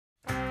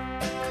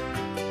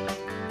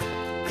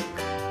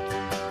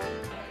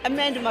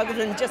Amanda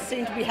Muggleton just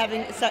seemed to be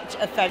having such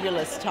a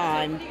fabulous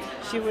time.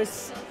 She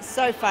was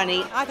so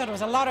funny. I thought it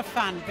was a lot of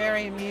fun,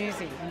 very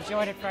amusing,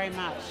 enjoyed it very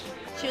much.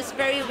 She was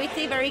very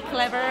witty, very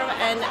clever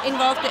and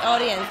involved the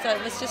audience, so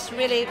it was just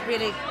really,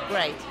 really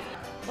great.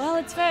 Well,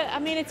 I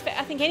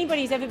think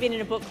anybody who's ever been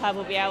in a book club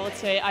will be able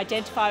to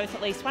identify with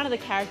at least one of the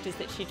characters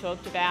that she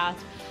talked about.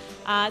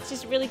 It's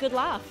just a really good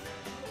laugh.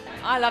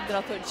 I loved it.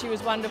 I thought she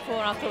was wonderful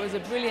and I thought it was a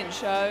brilliant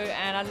show,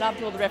 and I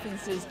loved all the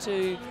references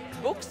to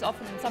books,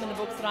 often some of the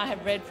books that I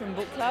have read from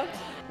book club.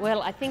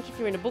 Well, I think if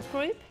you're in a book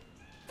group,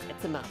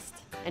 it's a must.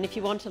 And if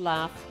you want to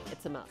laugh,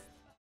 it's a must.